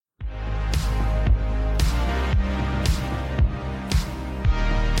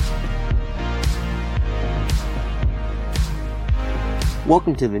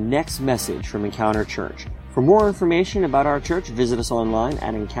Welcome to the next message from Encounter Church. For more information about our church, visit us online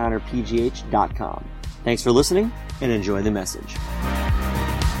at encounterpgh.com. Thanks for listening and enjoy the message.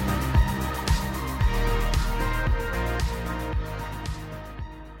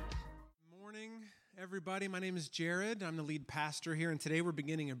 Morning, everybody. My name is Jared. I'm the lead pastor here, and today we're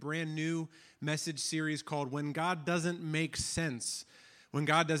beginning a brand new message series called When God Doesn't Make Sense. When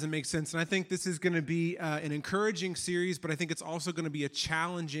God doesn't make sense. And I think this is going to be an encouraging series, but I think it's also going to be a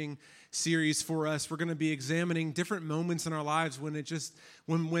challenging series for us. We're going to be examining different moments in our lives when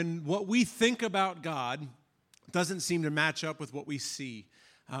when what we think about God doesn't seem to match up with what we see.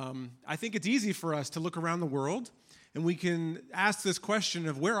 I think it's easy for us to look around the world and we can ask this question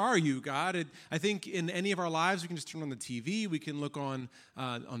of, where are you, God? I think in any of our lives, we can just turn on the TV, we can look on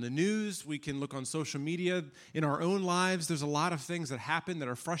the news, we can look on social media. In our own lives, there's a lot of things that happen that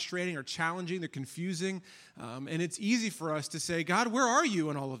are frustrating or challenging, they're confusing, and it's easy for us to say, God, where are you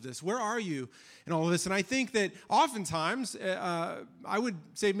in all of this? Where are you in all of this? And I think that oftentimes, I would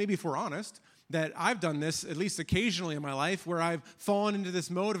say, maybe if we're honest, that I've done this at least occasionally in my life, where I've fallen into this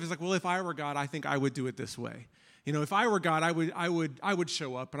mode of, it's like, well, if I were God, I think I would do it this way. You know, if I were God, I would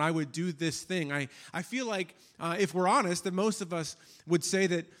show up and I would do this thing. I feel like, if we're honest, that most of us would say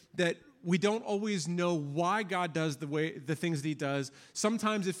that we don't always know why God does the things that He does.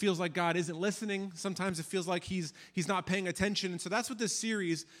 Sometimes it feels like God isn't listening. Sometimes it feels like He's not paying attention. And so that's what this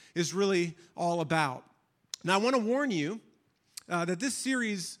series is really all about. Now, I want to warn you that this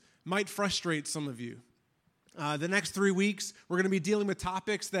series might frustrate some of you. The next 3 weeks, we're going to be dealing with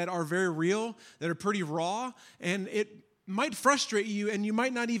topics that are very real, that are pretty raw, and it might frustrate you, and you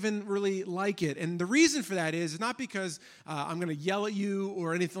might not even really like it. And the reason for that is not because I'm going to yell at you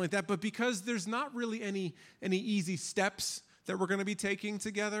or anything like that, but because there's not really any easy steps that we're going to be taking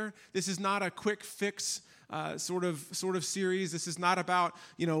together. This is not a quick fix sort of series. This is not about,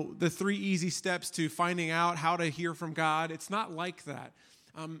 the 3 easy steps to finding out how to hear from God. It's not like that.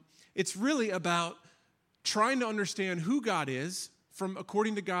 It's really about trying to understand who God is from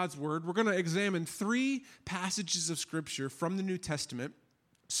according to God's word. We're going to examine 3 passages of Scripture from the New Testament,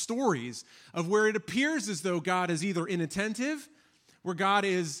 stories of where it appears as though God is either inattentive, where God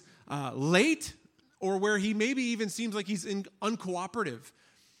is late, or where He maybe even seems like He's uncooperative.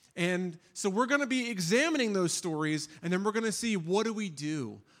 And so we're going to be examining those stories, and then we're going to see, what do we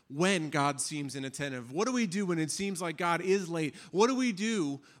do when God seems inattentive? What do we do when it seems like God is late? What do we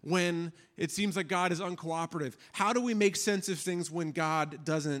do when it seems like God is uncooperative? How do we make sense of things when God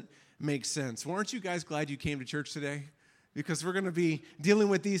doesn't make sense? Well, aren't you guys glad you came to church today? Because we're going to be dealing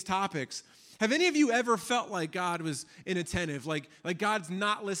with these topics. Have any of you ever felt like God was inattentive, like God's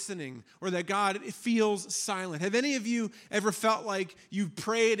not listening, or that God feels silent? Have any of you ever felt like you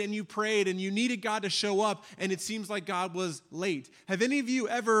prayed and you needed God to show up, and it seems like God was late? Have any of you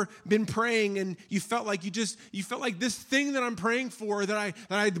ever been praying and you felt like this thing that I'm praying for, that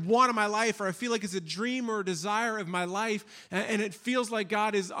I want in my life, or I feel like it's a dream or a desire of my life, and it feels like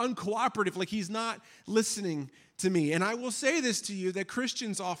God is uncooperative, like He's not listening to me? And I will say this to you, that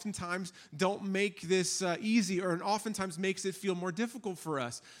Christians oftentimes don't make this easy, or oftentimes makes it feel more difficult for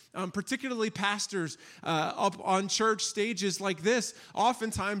us. Particularly pastors up on church stages like this.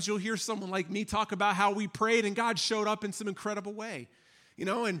 Oftentimes you'll hear someone like me talk about how we prayed and God showed up in some incredible way.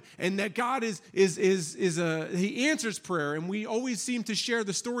 And that God He answers prayer, and we always seem to share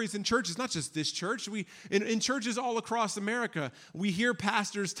the stories in churches, not just this church. In churches all across America, we hear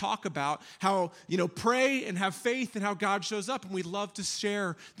pastors talk about how, pray and have faith and how God shows up, and we love to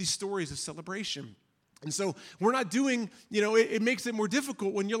share these stories of celebration. And so we're not doing, it makes it more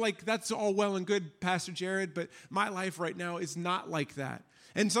difficult when you're like, that's all well and good, Pastor Jared, but my life right now is not like that.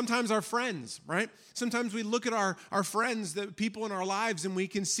 And sometimes our friends, right? Sometimes we look at our friends, the people in our lives, and we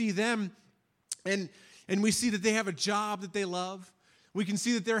can see them, and we see that they have a job that they love. We can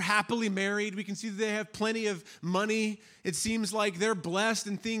see that they're happily married. We can see that they have plenty of money. It seems like they're blessed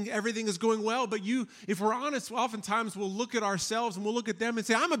and everything is going well. But if we're honest, oftentimes we'll look at ourselves and we'll look at them and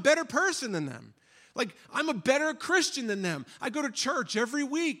say, I'm a better person than them. Like, I'm a better Christian than them. I go to church every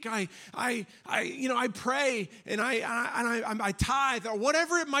week. I pray and I tithe, or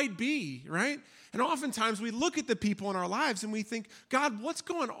whatever it might be, right? And oftentimes we look at the people in our lives and we think, God, what's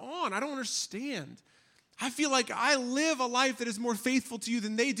going on? I don't understand. I feel like I live a life that is more faithful to you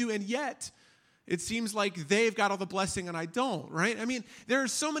than they do, and yet It seems like they've got all the blessing and I don't, right? I mean, there are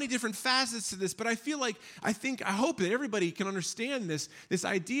so many different facets to this, but I hope that everybody can understand this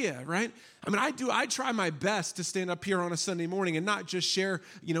idea, right? I mean, I try my best to stand up here on a Sunday morning and not just share,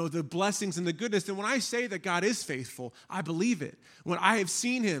 the blessings and the goodness. And when I say that God is faithful, I believe it. When I have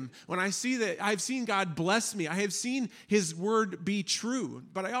seen him, when I see that I've seen God bless me, I have seen his word be true.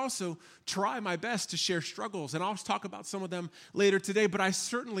 But I also try my best to share struggles, and I'll talk about some of them later today. But I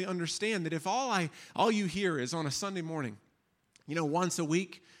certainly understand that if all you hear is on a Sunday morning, once a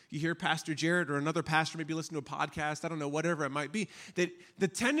week, you hear Pastor Jared or another pastor maybe listen to a podcast, I don't know, whatever it might be, that the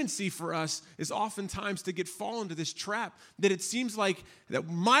tendency for us is oftentimes to fall into this trap that it seems like that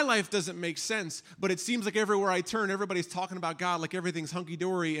my life doesn't make sense, but it seems like everywhere I turn, everybody's talking about God like everything's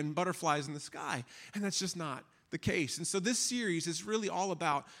hunky-dory and butterflies in the sky, and that's just not the case. And so this series is really all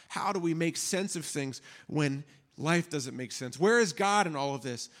about how do we make sense of things when life doesn't make sense. Where is God in all of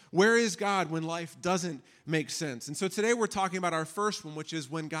this? Where is God when life doesn't make sense? And so today we're talking about our first one, which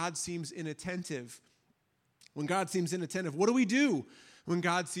is when God seems inattentive. When God seems inattentive. What do we do when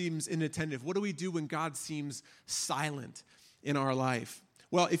God seems inattentive? What do we do when God seems silent in our life?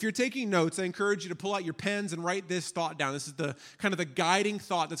 Well, if you're taking notes, I encourage you to pull out your pens and write this thought down. This is the kind of the guiding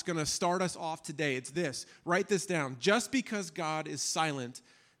thought that's going to start us off today. It's this. Write this down. Just because God is silent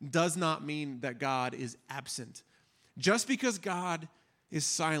does not mean that God is absent. Just because God is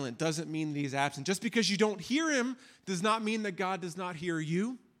silent doesn't mean that he's absent. Just because you don't hear him does not mean that God does not hear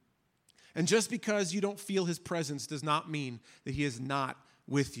you. And just because you don't feel his presence does not mean that he is not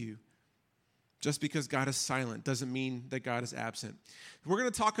with you. Just because God is silent doesn't mean that God is absent. We're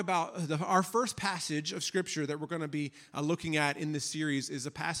going to talk about our first passage of Scripture that we're going to be looking at in this series is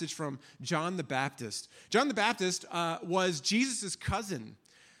a passage from John the Baptist. John the Baptist was Jesus' cousin.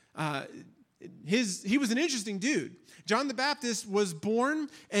 He was an interesting dude. John the Baptist was born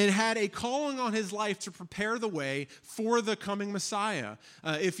and had a calling on his life to prepare the way for the coming Messiah.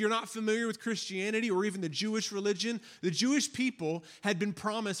 If you're not familiar with Christianity or even the Jewish religion, the Jewish people had been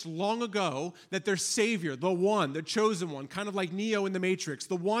promised long ago that their Savior, the chosen one, kind of like Neo in the Matrix,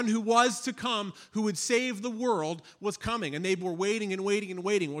 the one who was to come, who would save the world, was coming. And they were waiting and waiting and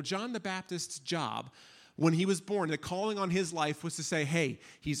waiting. Well, John the Baptist's job when he was born, the calling on his life was to say, hey,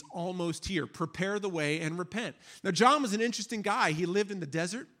 he's almost here. Prepare the way and repent. Now, John was an interesting guy. He lived in the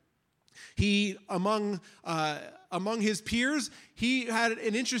desert. He, among his peers, he had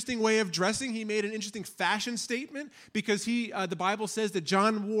an interesting way of dressing. He made an interesting fashion statement because the Bible says that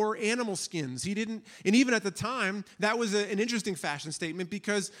John wore animal skins. He didn't, and even at the time, that was an interesting fashion statement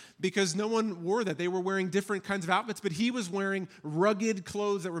because no one wore that. They were wearing different kinds of outfits, but he was wearing rugged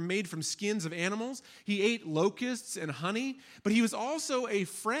clothes that were made from skins of animals. He ate locusts and honey, but he was also a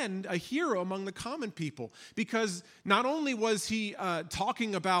friend, a hero among the common people because not only was he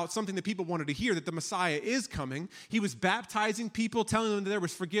talking about something that people wanted to hear, that the Messiah is coming, he was baptizing people, telling them that there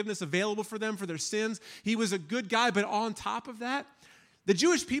was forgiveness available for them for their sins. He was a good guy, but on top of that, the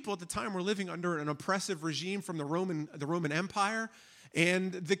Jewish people at the time were living under an oppressive regime from the Roman Empire,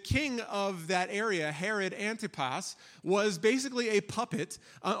 and the king of that area, Herod Antipas, was basically a puppet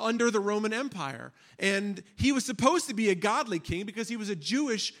under the Roman Empire. And he was supposed to be a godly king because he was a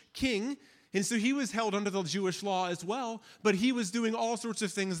Jewish king, and so he was held under the Jewish law as well, but he was doing all sorts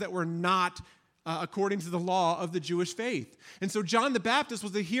of things that were not according to the law of the Jewish faith. And so John the Baptist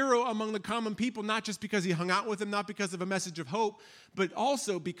was a hero among the common people, not just because he hung out with them, not because of a message of hope, but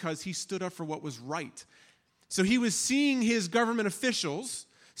also because he stood up for what was right. So he was seeing his government officials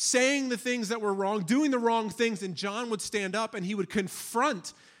saying the things that were wrong, doing the wrong things, and John would stand up and he would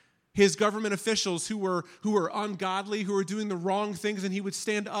confront his government officials who were ungodly, who were doing the wrong things, and he would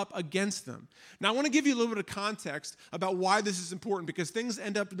stand up against them. Now, I want to give you a little bit of context about why this is important, because things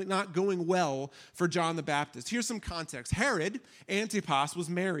end up not going well for John the Baptist. Here's some context. Herod Antipas was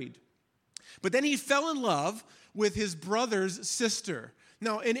married, but then he fell in love with his brother's sister.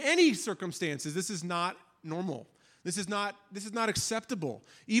 Now, in any circumstances, this is not normal. This is not acceptable.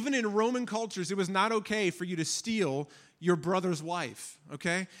 Even in Roman cultures, it was not okay for you to steal your brother's wife,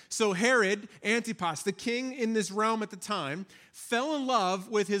 okay? So Herod Antipas, the king in this realm at the time, fell in love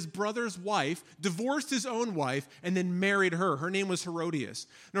with his brother's wife, divorced his own wife, and then married her. Her name was Herodias.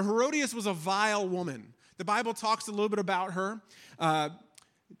 Now, Herodias was a vile woman. The Bible talks a little bit about her.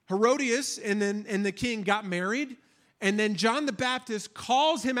 Herodias and the king got married, and then John the Baptist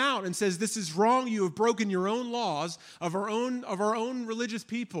calls him out and says, this is wrong. You have broken your own laws of our own religious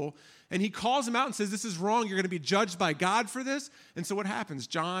people. And he calls him out and says, this is wrong. You're going to be judged by God for this. And so what happens?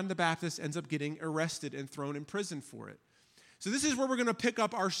 John the Baptist ends up getting arrested and thrown in prison for it. So this is where we're going to pick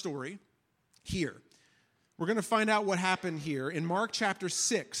up our story here. We're going to find out what happened here in Mark chapter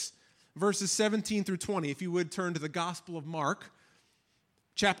 6, verses 17 through 20. If you would turn to the Gospel of Mark,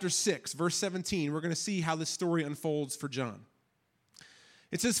 chapter 6, verse 17. We're going to see how this story unfolds for John.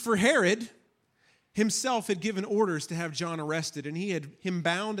 It says, "For Herod himself had given orders to have John arrested, and he had him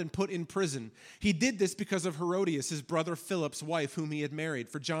bound and put in prison. He did this because of Herodias, his brother Philip's wife, whom he had married.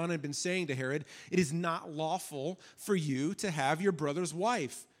 For John had been saying to Herod, 'It is not lawful for you to have your brother's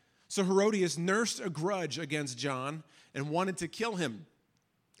wife.' So Herodias nursed a grudge against John and wanted to kill him.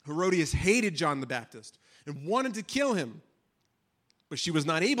 Herodias hated John the Baptist and wanted to kill him, but she was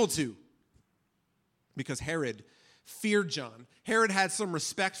not able to because Herod feared John. Herod had some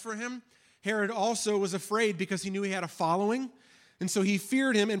respect for him. Herod also was afraid because he knew he had a following, and so he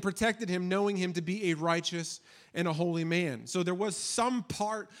feared him and protected him, knowing him to be a righteous and a holy man. So there was some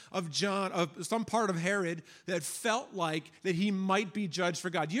part of Herod that felt like that he might be judged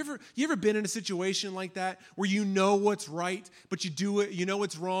for God. You ever been in a situation like that where you know what's right, but you do it, you know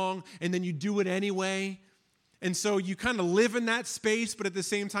it's wrong, and then you do it anyway? And so you kind of live in that space, but at the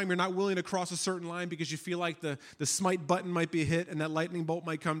same time, you're not willing to cross a certain line because you feel like the smite button might be hit and that lightning bolt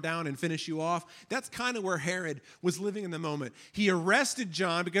might come down and finish you off. That's kind of where Herod was living in the moment. He arrested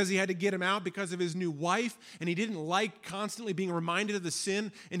John because he had to get him out because of his new wife, and he didn't like constantly being reminded of the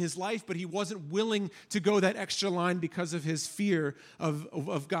sin in his life, but he wasn't willing to go that extra line because of his fear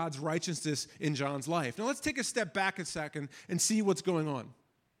of God's righteousness in John's life. Now let's take a step back a second and see what's going on.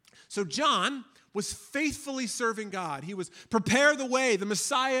 So John was faithfully serving God. He was, prepare the way, the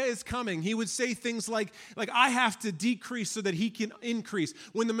Messiah is coming. He would say things like I have to decrease so that he can increase.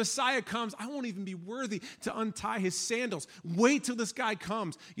 When the Messiah comes, I won't even be worthy to untie his sandals. Wait till this guy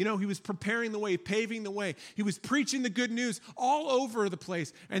comes. You know, he was preparing the way, paving the way. He was preaching the good news all over the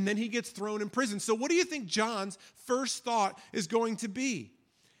place, and then he gets thrown in prison. So what do you think John's first thought is going to be?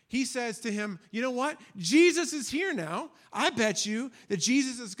 He says to him, you know what? Jesus is here now. I bet you that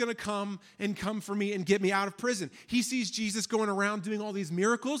Jesus is going to come for me and get me out of prison. He sees Jesus going around doing all these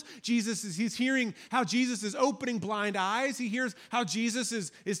miracles. He's hearing how Jesus is opening blind eyes. He hears how Jesus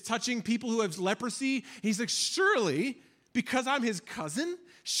is touching people who have leprosy. He's like, surely, because I'm his cousin,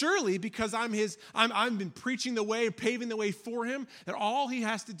 surely because I've been preaching the way, paving the way for him, that all he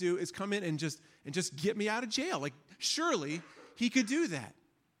has to do is come in and just get me out of jail. Like, surely he could do that.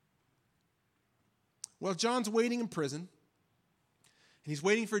 Well, John's waiting in prison, and he's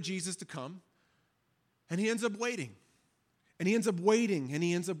waiting for Jesus to come, and he ends up waiting, and he ends up waiting, and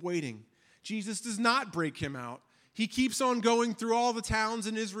he ends up waiting. Jesus does not break him out. He keeps on going through all the towns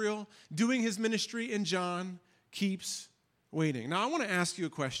in Israel, doing his ministry, and John keeps waiting. Now, I want to ask you a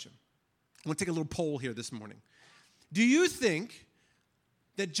question. I want to take a little poll here this morning. Do you think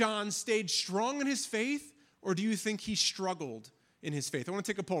that John stayed strong in his faith, or do you think he struggled in his faith? I want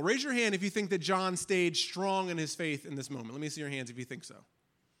to take a poll. Raise your hand if you think that John stayed strong in his faith in this moment. Let me see your hands if you think so.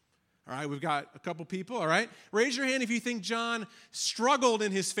 All right, we've got a couple people, all right? Raise your hand if you think John struggled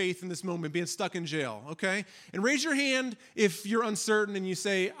in his faith in this moment, being stuck in jail, okay? And raise your hand if you're uncertain and you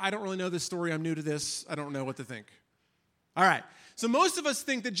say, I don't really know this story, I'm new to this, I don't know what to think. All right, so most of us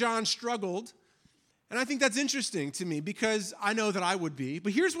think that John struggled, and I think that's interesting to me because I know that I would be.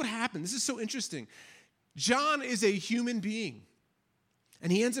 But here's what happened. This is so interesting. John is a human being.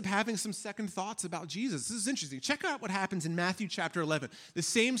 And he ends up having some second thoughts about Jesus. This is interesting. Check out what happens in Matthew chapter 11. The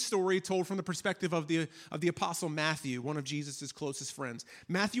same story told from the perspective of the apostle Matthew, one of Jesus' closest friends.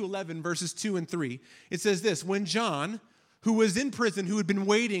 Matthew 11, verses 2 and 3. It says this, when John, who was in prison, who had been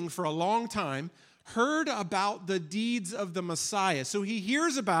waiting for a long time, heard about the deeds of the Messiah. So he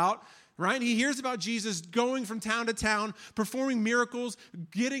hears about, right? He hears about Jesus going from town to town, performing miracles,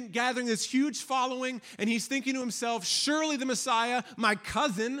 gathering this huge following, and he's thinking to himself, surely the Messiah, my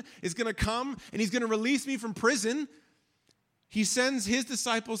cousin, is going to come, and he's going to release me from prison. He sends his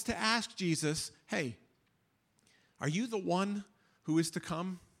disciples to ask Jesus, hey, are you the one who is to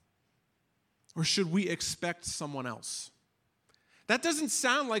come? Or should we expect someone else? That doesn't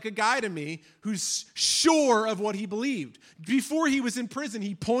sound like a guy to me who's sure of what he believed. Before he was in prison,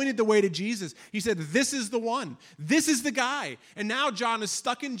 he pointed the way to Jesus. He said, this is the one. This is the guy. And now John is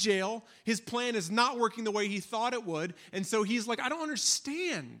stuck in jail. His plan is not working the way he thought it would. And so he's like, I don't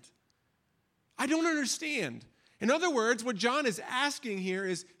understand. I don't understand. In other words, what John is asking here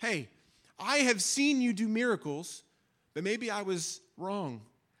is, hey, I have seen you do miracles, but maybe I was wrong.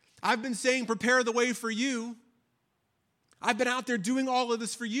 I've been saying, prepare the way for you. I've been out there doing all of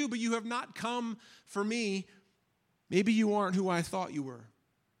this for you, but you have not come for me. Maybe you aren't who I thought you were.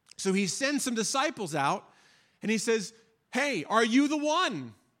 So he sends some disciples out, and he says, hey, are you the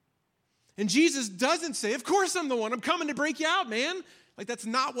one? And Jesus doesn't say, of course I'm the one. I'm coming to break you out, man. Like, that's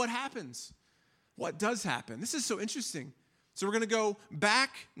not what happens. What does happen? This is so interesting. So we're going to go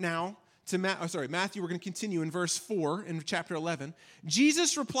back now to Matthew. We're going to continue in verse 4 in chapter 11.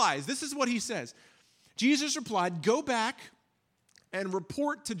 Jesus replies, this is what he says. Jesus replied, "Go back and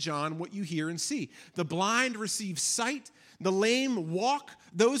report to John what you hear and see. The blind receive sight, the lame walk,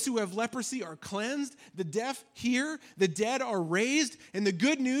 those who have leprosy are cleansed, the deaf hear, the dead are raised, and the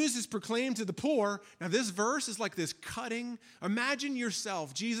good news is proclaimed to the poor." Now this verse is like this cutting. Imagine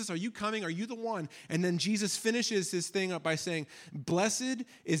yourself, Jesus, are you coming? Are you the one? And then Jesus finishes his thing up by saying, "Blessed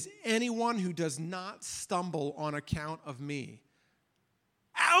is anyone who does not stumble on account of me."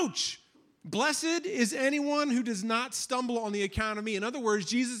 Ouch! Blessed is anyone who does not stumble on the account of me. In other words,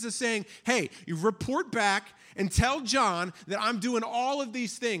 Jesus is saying, hey, you report back and tell John that I'm doing all of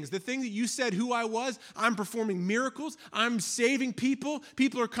these things. The thing that you said who I was, I'm performing miracles. I'm saving people.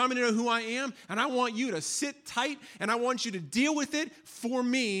 People are coming to know who I am. And I want you to sit tight and I want you to deal with it for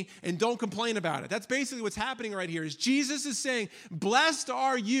me and don't complain about it. That's basically what's happening right here is Jesus is saying, blessed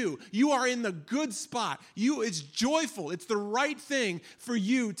are you. You are in the good spot. It's joyful. It's the right thing for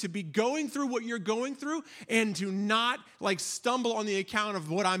you to be going through what you're going through and to not stumble on the account of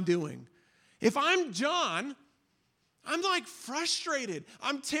what I'm doing. If I'm John, I'm frustrated.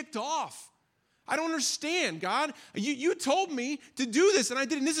 I'm ticked off. I don't understand, God. You told me to do this and I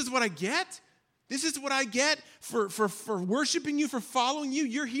didn't. This is what I get. This is what I get for worshiping you, for following you.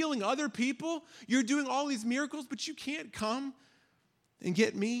 You're healing other people. You're doing all these miracles, but you can't come and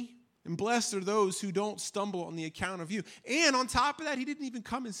get me. And blessed are those who don't stumble on the account of you. And on top of that, he didn't even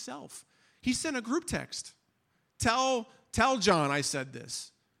come himself. He sent a group text. Tell John I said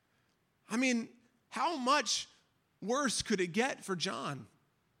this. I mean, how much worse could it get for John?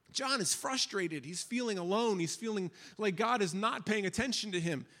 John is frustrated. He's feeling alone. He's feeling like God is not paying attention to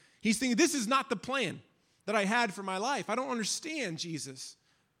him. He's thinking, this is not the plan that I had for my life. I don't understand, Jesus.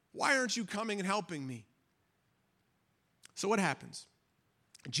 Why aren't you coming and helping me? So what happens?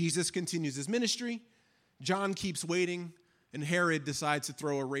 Jesus continues his ministry. John keeps waiting, and Herod decides to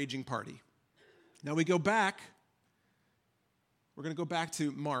throw a raging party. Now we go back. We're going to go back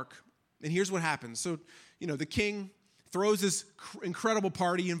to Mark. And here's what happens. So, the king throws this incredible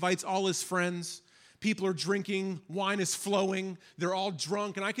party, invites all his friends. People are drinking, wine is flowing, they're all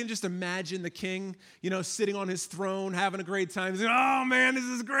drunk. And I can just imagine the king, sitting on his throne, having a great time. He's like, oh man, this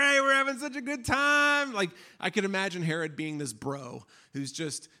is great, we're having such a good time. I could imagine Herod being this bro who's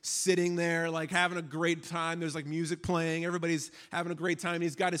just sitting there, having a great time. There's music playing, everybody's having a great time.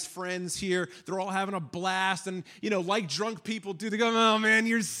 He's got his friends here, they're all having a blast. And, like drunk people do, they go, oh man,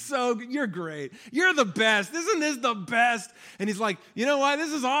 you're great. You're the best. Isn't this the best? And he's like, you know what,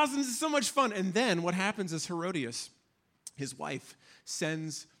 this is awesome, this is so much fun. And then what happens is Herodias, his wife,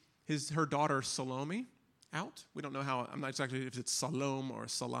 sends her daughter Salome out. We don't know how, I'm not exactly if it's Salome or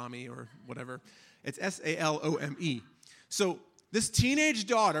Salami or whatever. It's Salome. So this teenage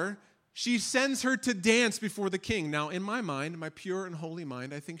daughter, she sends her to dance before the king. Now, in my mind, my pure and holy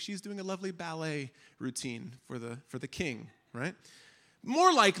mind, I think she's doing a lovely ballet routine for the king, right?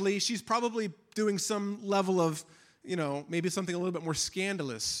 More likely, she's probably doing some level of, maybe something a little bit more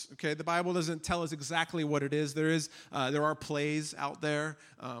scandalous, okay? The Bible doesn't tell us exactly what it is. There are plays out there,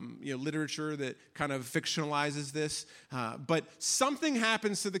 literature that kind of fictionalizes this. But something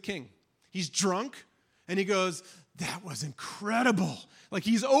happens to the king. He's drunk, and he goes, that was incredible.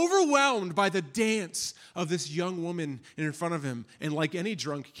 He's overwhelmed by the dance of this young woman in front of him. And like any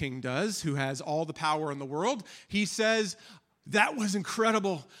drunk king does, who has all the power in the world, he says, that was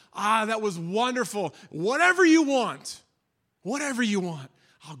incredible. That was wonderful. Whatever you want,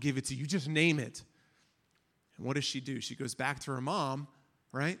 I'll give it to you. Just name it. And what does she do? She goes back to her mom,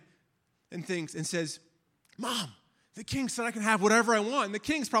 right? And says, Mom, the king said I can have whatever I want. And the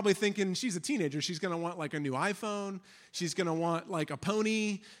king's probably thinking she's a teenager. She's going to want a new iPhone. She's going to want a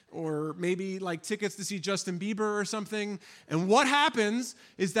pony or maybe tickets to see Justin Bieber or something. And what happens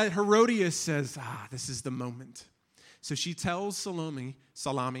is that Herodias says, this is the moment. So she tells Salome,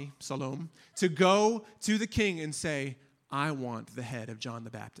 to go to the king and say, I want the head of John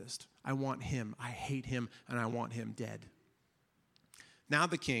the Baptist. I want him. I hate him, and I want him dead. Now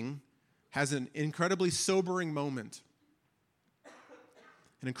the king has an incredibly sobering moment.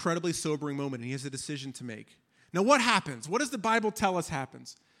 And he has a decision to make. Now what happens? What does the Bible tell us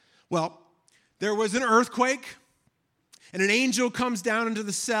happens? Well, there was an earthquake, and an angel comes down into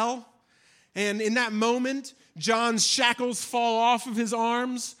the cell, and in that moment, John's shackles fall off of his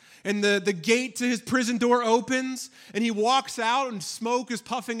arms, And the gate to his prison door opens, and he walks out, and smoke is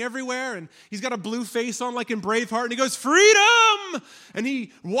puffing everywhere, and he's got a blue face on like in Braveheart, and he goes, "Freedom!" And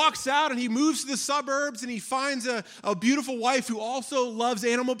he walks out, and he moves to the suburbs, and he finds a beautiful wife who also loves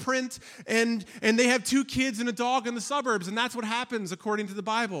animal print, and they have 2 kids and a dog in the suburbs, and that's what happens according to the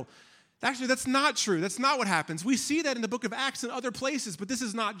Bible. Actually, that's not true. That's not what happens. We see that in the book of Acts and other places, but this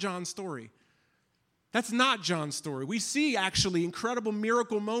is not John's story. That's not John's story. We see actually incredible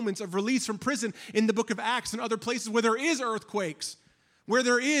miracle moments of release from prison in the book of Acts and other places where there is earthquakes, where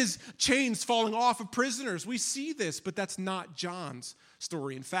there is chains falling off of prisoners. We see this, but that's not John's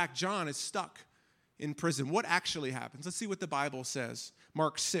story. In fact, John is stuck in prison. What actually happens? Let's see what the Bible says.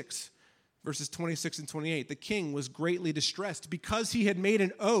 Mark 6, verses 26 and 28. The king was greatly distressed because he had made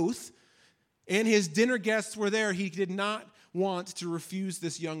an oath and his dinner guests were there. He did not want to refuse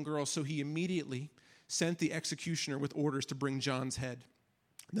this young girl, so he immediately sent the executioner with orders to bring John's head.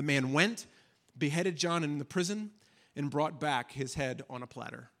 The man went, beheaded John in the prison, and brought back his head on a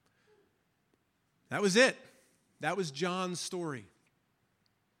platter. That was it. That was John's story.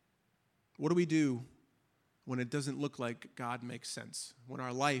 What do we do when it doesn't look like God makes sense? When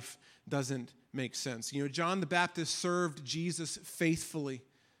our life doesn't make sense? You know, John the Baptist served Jesus faithfully.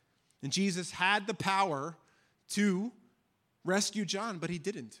 And Jesus had the power to rescue John, but he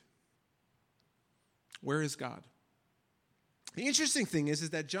didn't. Where is God? The interesting thing is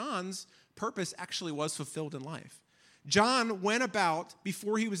that John's purpose actually was fulfilled in life. John went about,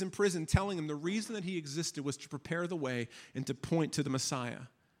 before he was in prison, telling him the reason that he existed was to prepare the way and to point to the Messiah.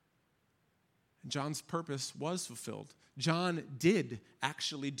 And John's purpose was fulfilled. John did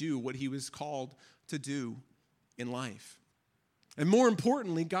actually do what he was called to do in life. And more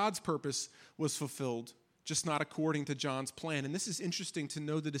importantly, God's purpose was fulfilled, just not according to John's plan. And this is interesting to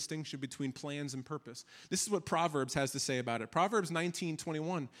know the distinction between plans and purpose. This is what Proverbs has to say about it. Proverbs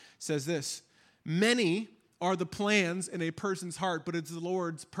 19:21 says this: "Many are the plans in a person's heart, but it's the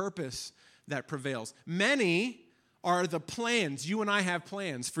Lord's purpose that prevails." Many are the plans. You and I have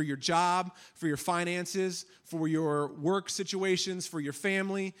plans for your job, for your finances, for your work situations, for your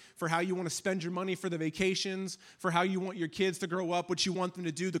family, for how you want to spend your money for the vacations, for how you want your kids to grow up, what you want them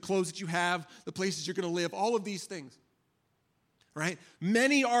to do, the clothes that you have, the places you're going to live, all of these things, right?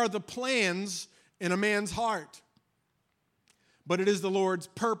 Many are the plans in a man's heart, but it is the Lord's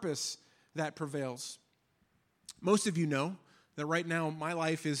purpose that prevails. Most of you know that right now my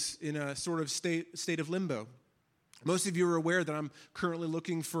life is in a sort of state of limbo. Most of you are aware that I'm currently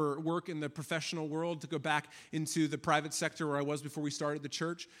looking for work in the professional world to go back into the private sector where I was before we started the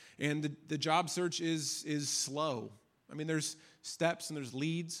church. And the job search is slow. I mean, there's steps and there's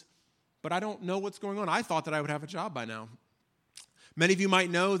leads, but I don't know what's going on. I thought that I would have a job by now. Many of you might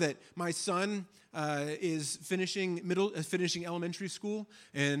know that my son is finishing elementary school,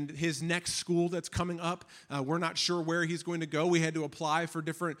 and his next school that's coming up, we're not sure where he's going to go. We had to apply for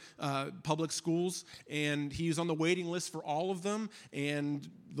different public schools, and he's on the waiting list for all of them, and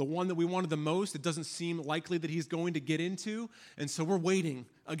the one that we wanted the most, it doesn't seem likely that he's going to get into, and so we're waiting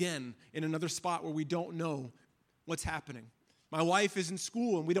again in another spot where we don't know what's happening. My wife is in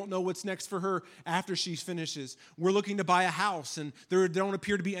school, and we don't know what's next for her after she finishes. We're looking to buy a house, and there don't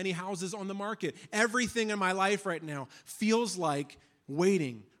appear to be any houses on the market. Everything in my life right now feels like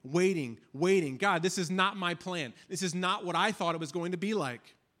waiting. God, this is not my plan. This is not what I thought it was going to be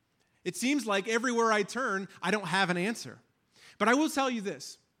like. It seems like everywhere I turn, I don't have an answer. But I will tell you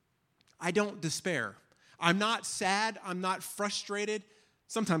this. I don't despair. I'm not sad. I'm not frustrated.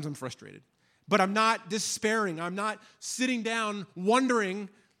 Sometimes I'm frustrated. But I'm not despairing. I'm not sitting down wondering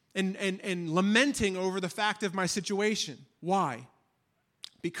and lamenting over the fact of my situation. Why?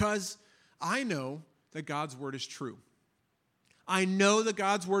 Because I know that God's word is true. I know that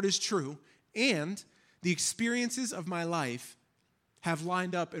God's word is true, and the experiences of my life have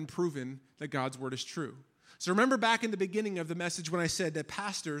lined up and proven that God's word is true. So remember back in the beginning of the message when I said that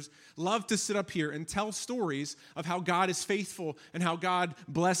pastors love to sit up here and tell stories of how God is faithful and how God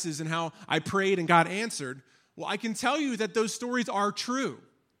blesses and how I prayed and God answered. Well, I can tell you that those stories are true.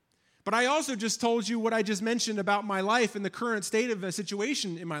 But I also just told you what I just mentioned about my life and the current state of a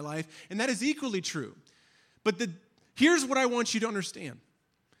situation in my life, and that is equally true. But here's what I want you to understand.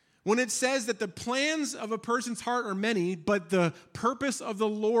 When it says that the plans of a person's heart are many, but the purpose of the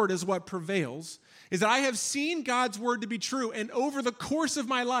Lord is what prevails, is that I have seen God's word to be true. And over the course of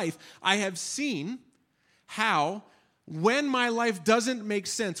my life, I have seen how when my life doesn't make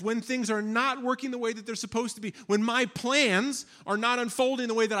sense, when things are not working the way that they're supposed to be, when my plans are not unfolding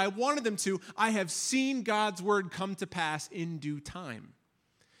the way that I wanted them to, I have seen God's word come to pass in due time.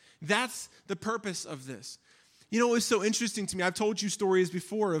 That's the purpose of this. You know, it was so interesting to me. I've told you stories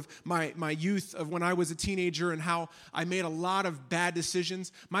before of my youth, of when I was a teenager and how I made a lot of bad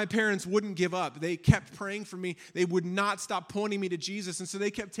decisions. My parents wouldn't give up. They kept praying for me. They would not stop pointing me to Jesus. And so they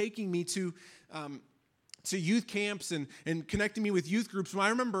kept taking me to youth camps and connecting me with youth groups. Well, I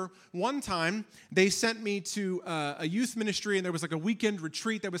remember one time they sent me to a youth ministry, and there was like a weekend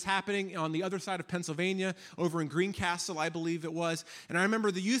retreat that was happening on the other side of Pennsylvania, over in Greencastle, I believe it was. And I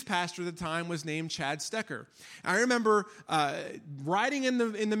remember the youth pastor at the time was named Chad Stecker. I remember riding in the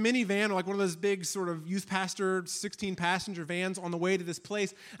minivan, like one of those big sort of youth pastor 16-passenger vans on the way to this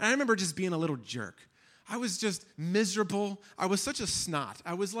place, and I remember just being a little jerk. I was just miserable. I was such a snot.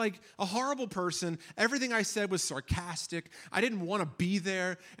 I was like a horrible person. Everything I said was sarcastic. I didn't want to be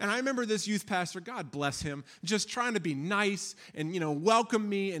there. And I remember this youth pastor, God bless him, just trying to be nice and, welcome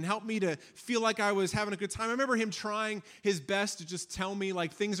me and help me to feel like I was having a good time. I remember him trying his best to just tell me,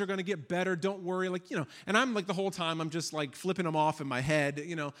 like, things are going to get better. Don't worry. And I'm like, the whole time, I'm just like flipping him off in my head.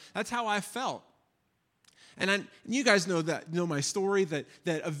 That's how I felt. And you guys know my story, that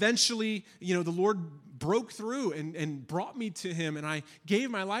eventually, the Lord broke through and brought me to him, and I gave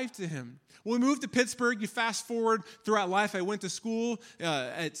my life to him. When we moved to Pittsburgh, you fast forward throughout life, I went to school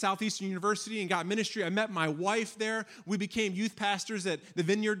at Southeastern University and got ministry. I met my wife there. We became youth pastors at the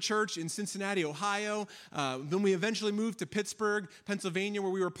Vineyard Church in Cincinnati, Ohio. Then we eventually moved to Pittsburgh, Pennsylvania,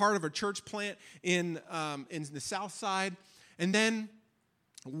 where we were part of a church plant in the South Side. And then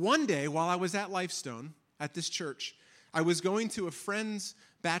one day, while I was at Lifestone, at this church, I was going to a friend's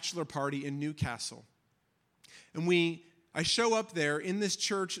bachelor party in Newcastle. And I show up there in this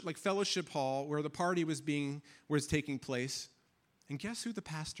church, like fellowship hall, where the party was taking place. And guess who the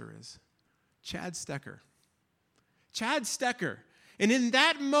pastor is? Chad Stecker. Chad Stecker. And in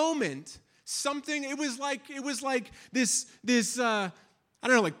that moment, it was like this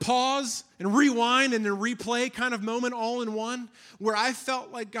like pause and rewind and then replay kind of moment all in one, where I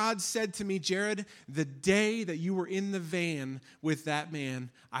felt like God said to me, Jared, the day that you were in the van with that man,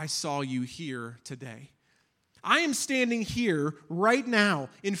 I saw you here today. I am standing here right now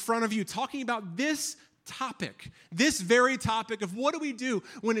in front of you talking about this topic, this very topic of what do we do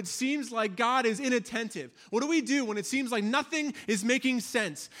when it seems like God is inattentive? What do we do when it seems like nothing is making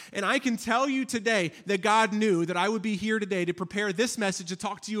sense? And I can tell you today that God knew that I would be here today to prepare this message to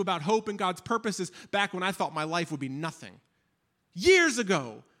talk to you about hope and God's purposes back when I thought my life would be nothing. Years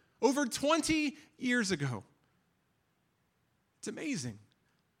ago, over 20 years ago. It's amazing.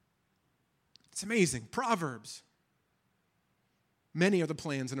 It's amazing. Proverbs. Many are the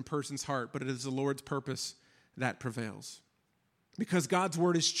plans in a person's heart, but it is the Lord's purpose that prevails. Because God's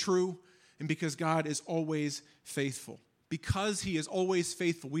word is true, and because God is always faithful. Because he is always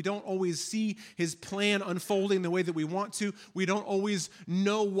faithful. We don't always see his plan unfolding the way that we want to. We don't always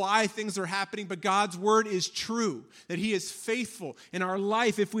know why things are happening, but God's word is true, that he is faithful. In our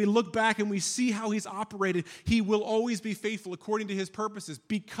life, if we look back and we see how he's operated, he will always be faithful according to his purposes.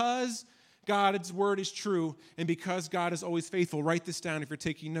 Because God's word is true, and because God is always faithful, write this down if you're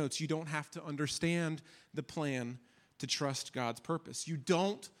taking notes. You don't have to understand the plan to trust God's purpose. You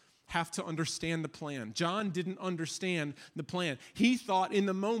don't have to understand the plan. John didn't understand the plan. He thought in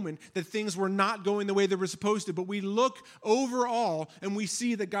the moment that things were not going the way they were supposed to, but we look overall and we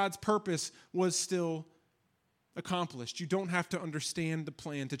see that God's purpose was still accomplished. You don't have to understand the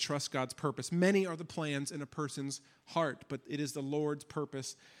plan to trust God's purpose. Many are the plans in a person's heart, but it is the Lord's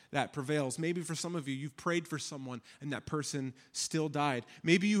purpose that prevails. Maybe for some of you, you've prayed for someone and that person still died.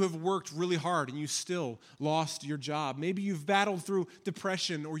 Maybe you have worked really hard and you still lost your job. Maybe you've battled through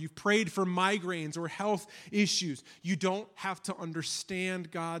depression, or you've prayed for migraines or health issues. You don't have to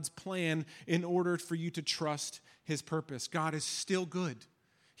understand God's plan in order for you to trust his purpose. God is still good.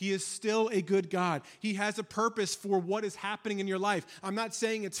 He is still a good God. He has a purpose for what is happening in your life. I'm not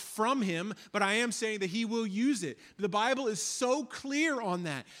saying it's from him, but I am saying that he will use it. The Bible is so clear on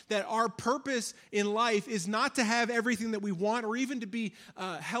that our purpose in life is not to have everything that we want, or even to be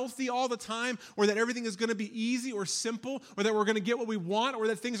healthy all the time, or that everything is going to be easy or simple, or that we're going to get what we want, or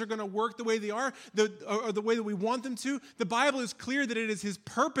that things are going to work the way they are, or the way that we want them to. The Bible is clear that it is his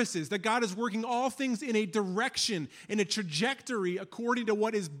purposes, that God is working all things in a direction, in a trajectory according to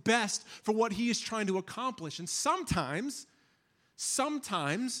what is best for what he is trying to accomplish. And sometimes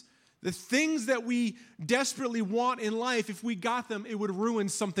the things that we desperately want in life, if we got them, it would ruin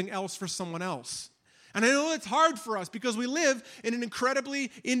something else for someone else. And I know it's hard for us because we live in an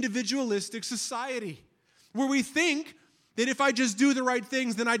incredibly individualistic society where we think that if I just do the right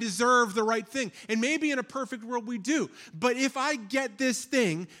things, then I deserve the right thing. And maybe in a perfect world we do. But if I get this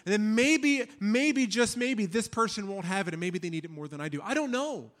thing, then maybe, just maybe, this person won't have it, and maybe they need it more than I do. I don't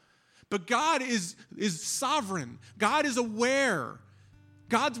know. But God is sovereign. God is aware.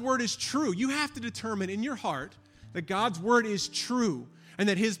 God's word is true. You have to determine in your heart that God's word is true and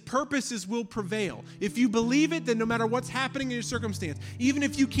that his purposes will prevail. If you believe it, then no matter what's happening in your circumstance, even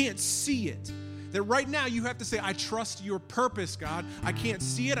if you can't see it, that right now you have to say, I trust your purpose, God. I can't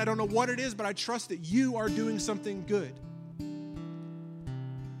see it. I don't know what it is, but I trust that you are doing something good.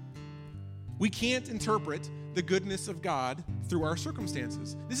 We can't interpret the goodness of God through our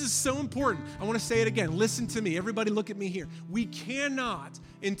circumstances. This is so important. I want to say it again. Listen to me. Everybody look at me here. We cannot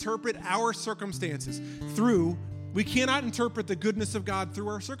interpret our circumstances we cannot interpret the goodness of God through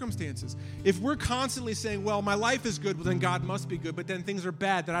our circumstances. If we're constantly saying, well, my life is good, well, then God must be good, but then things are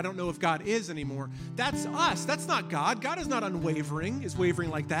bad that I don't know if God is anymore, that's us. That's not God. God is not unwavering, is wavering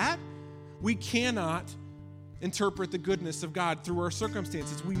like that. We cannot interpret the goodness of God through our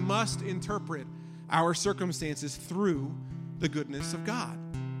circumstances. We must interpret our circumstances through the goodness of God.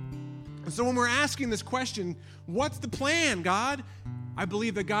 And so when we're asking this question, what's the plan, God? I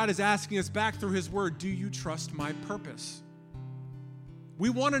believe that God is asking us back through his word, do you trust my purpose? We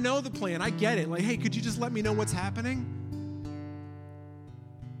want to know the plan. I get it. Like, hey, could you just let me know what's happening?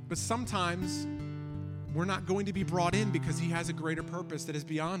 But sometimes we're not going to be brought in because he has a greater purpose that is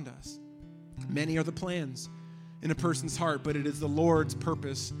beyond us. Many are the plans in a person's heart, but it is the Lord's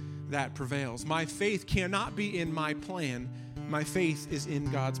purpose that prevails. My faith cannot be in my plan. My faith is in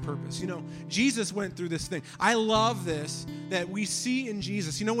God's purpose. You know, Jesus went through this thing. I love this, that we see in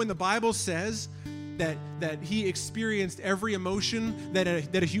Jesus. You know, when the Bible says that he experienced every emotion that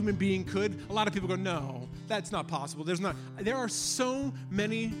a human being could, a lot of people go, no, that's not possible. There are so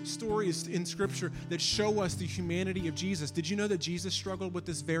many stories in Scripture that show us the humanity of Jesus. Did you know that Jesus struggled with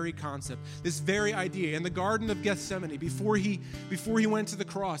this very concept, this very idea? In the Garden of Gethsemane, before he went to the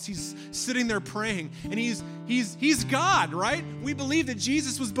cross, he's sitting there praying, and he's God, right? We believe that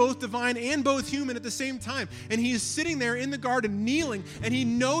Jesus was both divine and both human at the same time. And he is sitting there in the garden, kneeling, and he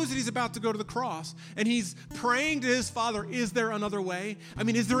knows that he's about to go to the cross. And he's praying to his Father, is there another way? I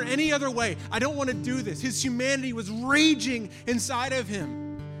mean, is there any other way? I don't want to do this. His humanity was raging inside of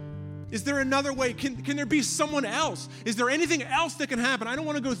him. Is there another way? Can there be someone else? Is there anything else that can happen? I don't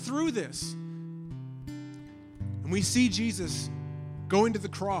want to go through this. And we see Jesus going to the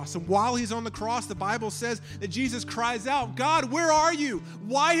cross. And while he's on the cross, the Bible says that Jesus cries out, God, where are you?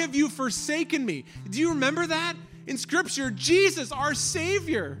 Why have you forsaken me? Do you remember that? In Scripture, Jesus, our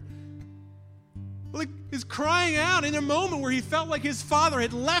Savior, is crying out in a moment where he felt like his Father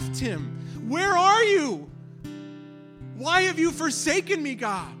had left him. Where are you? Why have you forsaken me,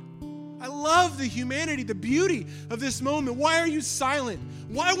 God? I love the humanity, the beauty of this moment. Why are you silent?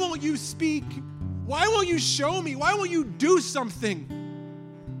 Why won't you speak? Why won't you show me? Why won't you do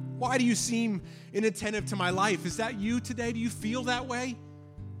something? Why do you seem inattentive to my life? Is that you today? Do you feel that way?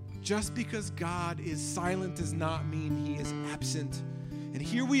 Just because God is silent does not mean he is absent. And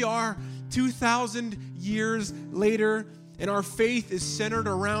here we are 2,000 years later, and our faith is centered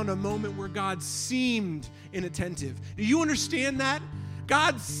around a moment where God seemed inattentive. Do you understand that?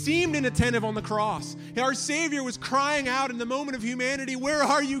 God seemed inattentive on the cross. Our Savior was crying out in the moment of humanity, where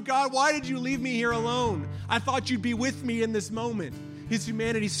are you, God? Why did you leave me here alone? I thought you'd be with me in this moment. His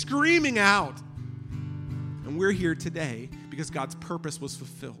humanity screaming out. And we're here today because God's purpose was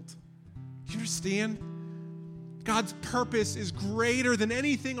fulfilled. Do you understand? God's purpose is greater than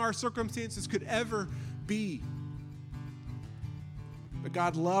anything our circumstances could ever be. But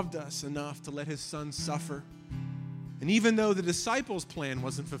God loved us enough to let his Son suffer. And even though the disciples' plan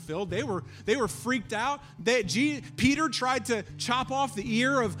wasn't fulfilled, they were freaked out. Peter tried to chop off the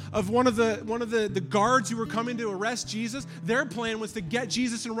ear of one of the guards who were coming to arrest Jesus. Their plan was to get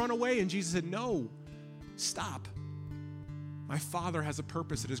Jesus and run away. And Jesus said, no, stop. My Father has a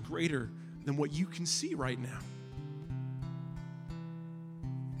purpose that is greater than what you can see right now.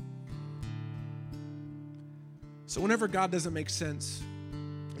 So whenever God doesn't make sense,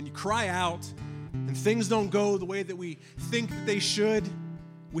 and you cry out, and things don't go the way that we think that they should,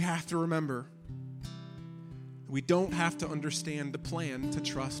 we have to remember we don't have to understand the plan to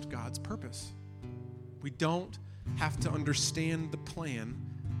trust God's purpose. We don't have to understand the plan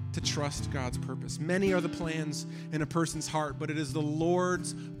to trust God's purpose. Many are the plans in a person's heart, but it is the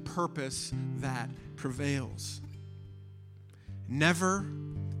Lord's purpose that prevails. Never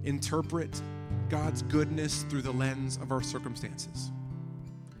interpret God's goodness through the lens of our circumstances.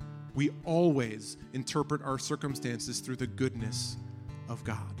 We always interpret our circumstances through the goodness of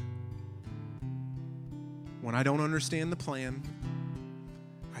God. When I don't understand the plan,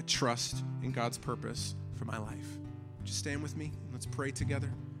 I trust in God's purpose for my life. Just stand with me. Let's pray together.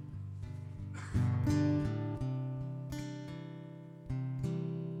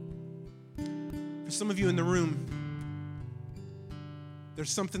 some of you in the room,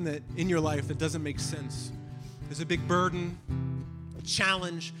 there's something that in your life that doesn't make sense. There's a big burden, a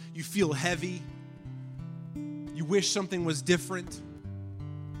challenge. You feel heavy. You wish something was different.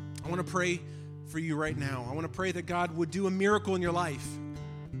 I want to pray for you right now. I want to pray that God would do a miracle in your life.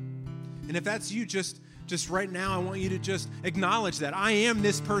 And if that's you, just right now, I want you to just acknowledge that. I am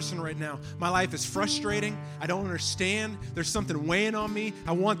this person right now. My life is frustrating. I don't understand. There's something weighing on me.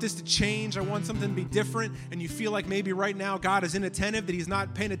 I want this to change. I want something to be different. And you feel like maybe right now God is inattentive, that he's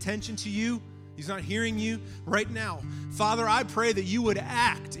not paying attention to you. He's not hearing you right now. Father, I pray that you would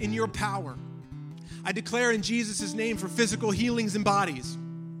act in your power. I declare in Jesus' name for physical healings in bodies.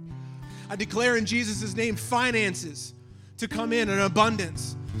 I declare in Jesus' name finances to come in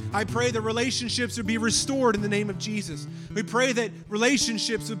abundance. I pray that relationships would be restored in the name of Jesus. We pray that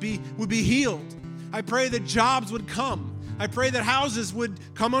relationships would be healed. I pray that jobs would come. I pray that houses would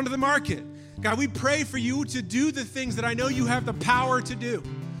come onto the market. God, we pray for you to do the things that I know you have the power to do.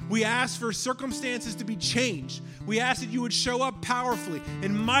 We ask for circumstances to be changed. We ask that you would show up powerfully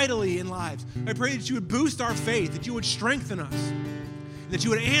and mightily in lives. I pray that you would boost our faith, that you would strengthen us, that you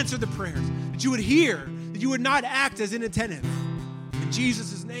would answer the prayers, that you would hear, that you would not act as inattentive. In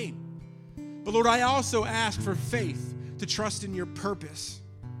Jesus' name. But Lord, I also ask for faith to trust in your purpose.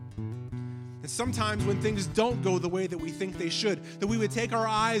 And sometimes when things don't go the way that we think they should, that we would take our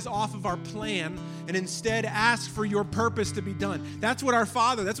eyes off of our plan and instead ask for your purpose to be done. That's what our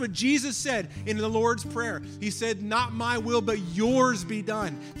Father, that's what Jesus said in the Lord's Prayer. He said, not my will, but yours be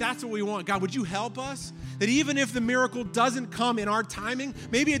done. That's what we want. God, would you help us? That even if the miracle doesn't come in our timing,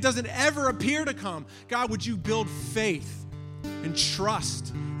 maybe it doesn't ever appear to come, God, would you build faith and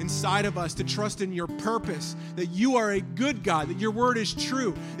trust inside of us, to trust in your purpose, that you are a good God, that your word is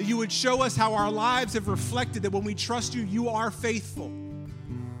true, that you would show us how our lives have reflected that when we trust you, you are faithful.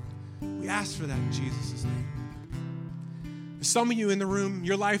 We ask for that in Jesus' name. Some of you in the room,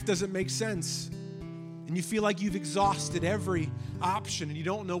 your life doesn't make sense, and you feel like you've exhausted every option and you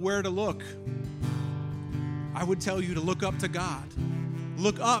don't know where to look. I would tell you to look up to God.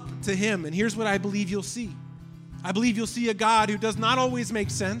 Look up to him, and here's what I believe you'll see. I believe you'll see a God who does not always make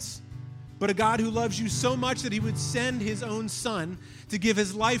sense, but a God who loves you so much that he would send his own son to give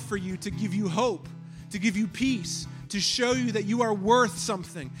his life for you, to give you hope, to give you peace, to show you that you are worth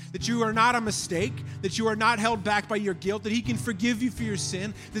something, that you are not a mistake, that you are not held back by your guilt, that he can forgive you for your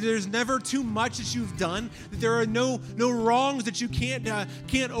sin, that there's never too much that you've done, that there are no wrongs that you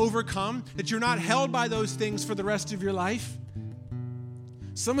can't overcome, that you're not held by those things for the rest of your life.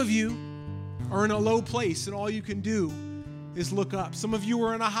 Some of you are in a low place and all you can do is look up. Some of you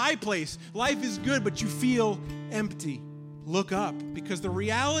are in a high place. Life is good, but you feel empty. Look up, because the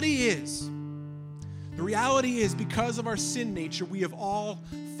reality is because of our sin nature, we have all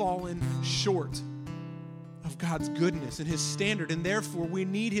fallen short of God's goodness and his standard, and therefore we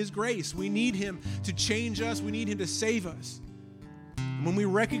need his grace. We need him to change us. We need him to save us. And when we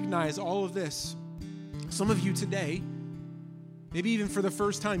recognize all of this, some of you today, maybe even for the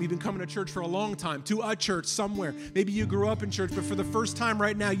first time, you've been coming to church for a long time, to a church somewhere. Maybe you grew up in church, but for the first time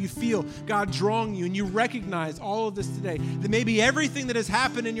right now, you feel God drawing you, and you recognize all of this today, that maybe everything that has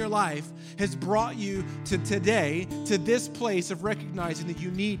happened in your life has brought you to today, to this place of recognizing that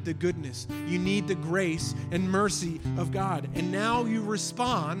you need the goodness, you need the grace and mercy of God. And now you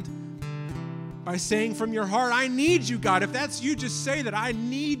respond by saying from your heart, I need you, God. If that's you, just say that. I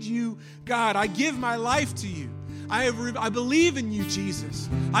need you, God. I give my life to you. I believe in you, Jesus.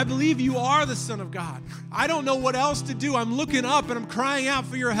 I believe you are the Son of God. I don't know what else to do. I'm looking up and I'm crying out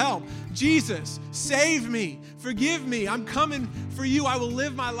for your help. Jesus, save me. Forgive me. I'm coming for you. I will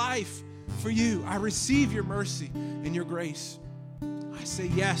live my life for you. I receive your mercy and your grace. I say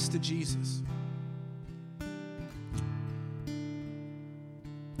yes to Jesus.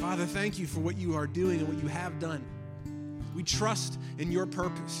 Father, thank you for what you are doing and what you have done. We trust in your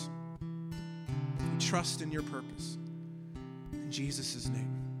purpose. Trust in your purpose. In Jesus' name,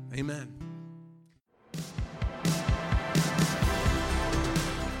 amen.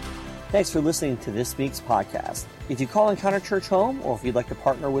 Thanks for listening to this week's podcast. If you call Encounter Church home, or if you'd like to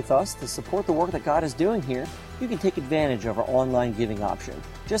partner with us to support the work that God is doing here, you can take advantage of our online giving option.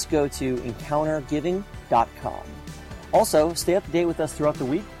 Just go to encountergiving.com. Also, stay up to date with us throughout the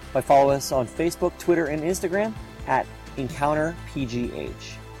week by following us on Facebook, Twitter, and Instagram at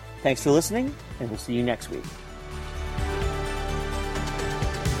EncounterPGH. Thanks for listening, and we'll see you next week.